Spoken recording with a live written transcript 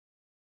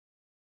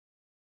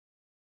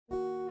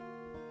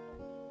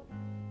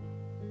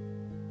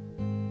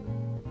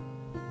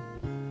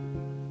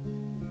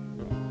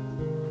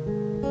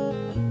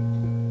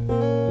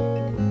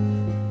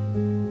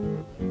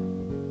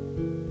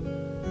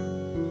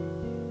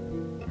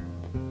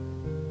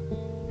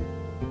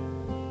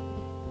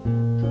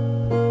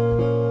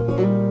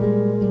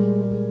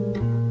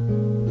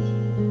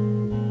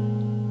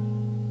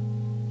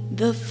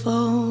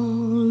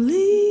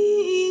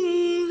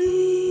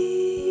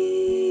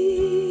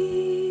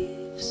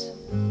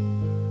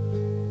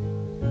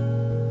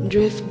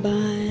drift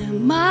by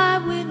my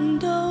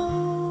window.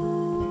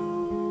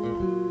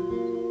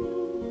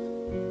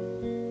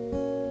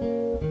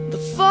 The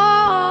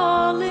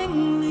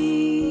falling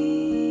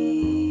leaves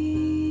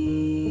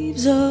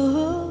of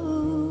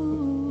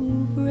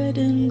red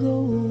and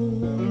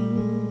gold.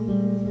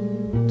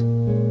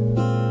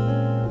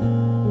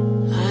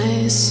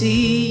 I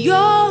see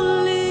your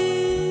lips,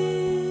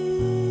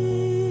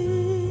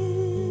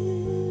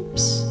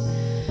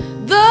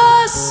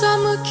 the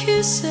summer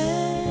kisses,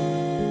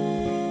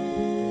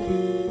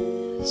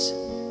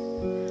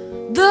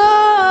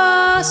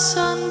 the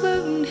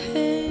sunburned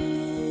hands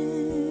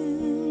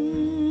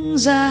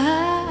I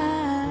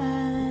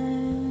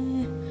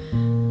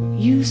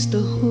used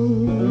to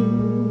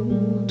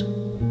hold.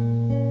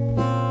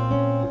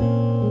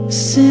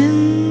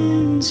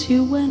 Since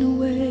you went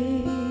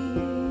away,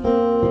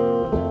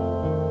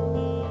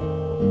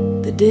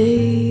 the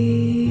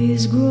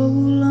days grow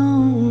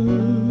long,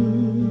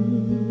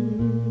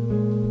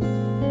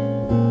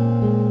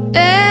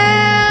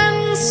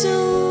 and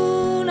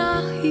soon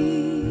I'll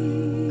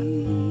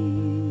hear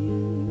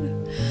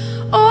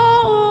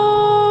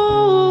old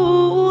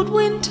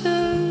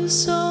winter's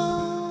song.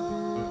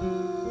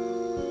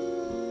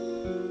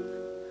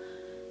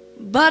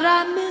 But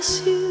I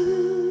miss you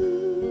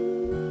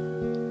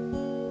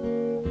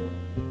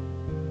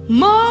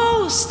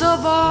most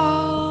of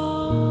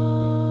all,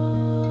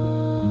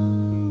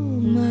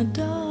 my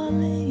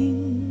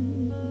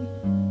darling.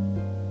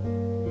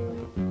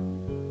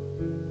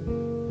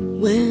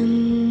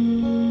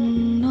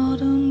 When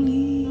autumn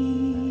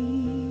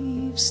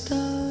leaves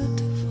start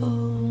to fall,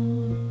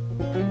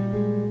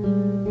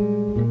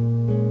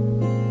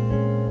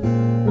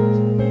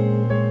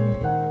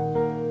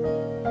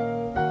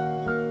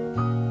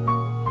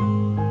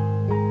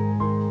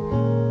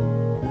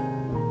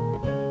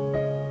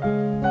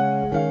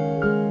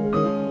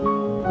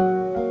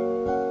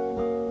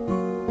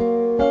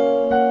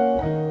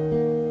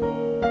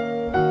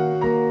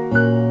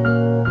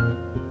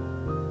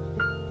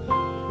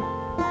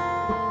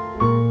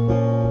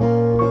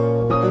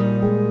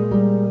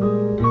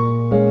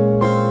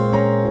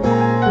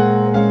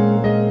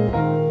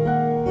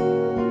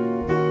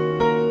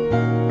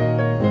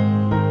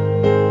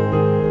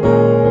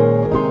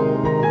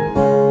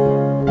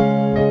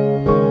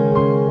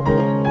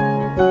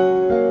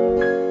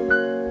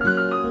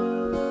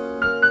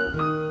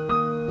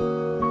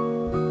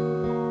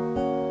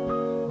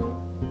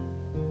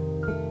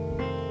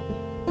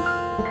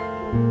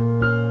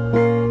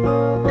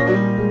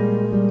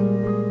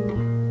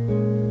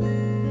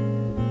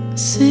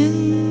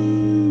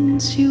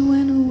 since you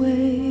went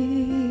away,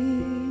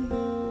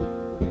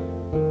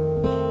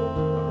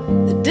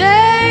 the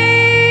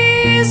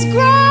days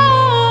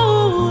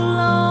grow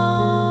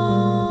long,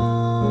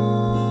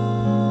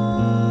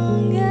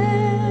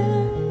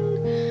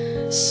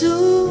 and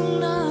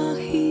soon I'll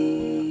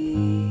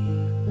hear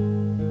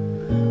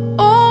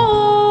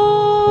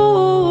old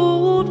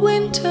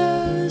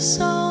winter's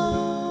song.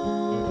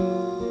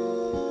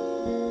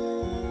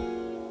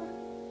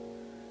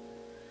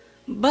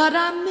 But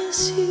I miss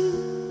you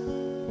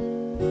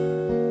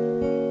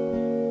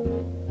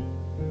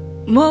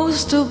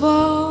most of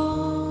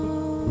all,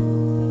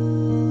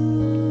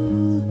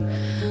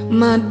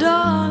 my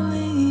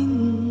darling.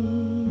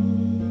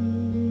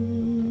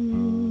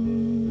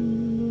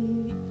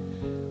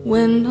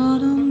 When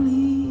autumn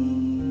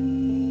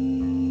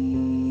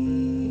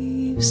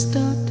leaves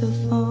start to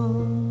fall,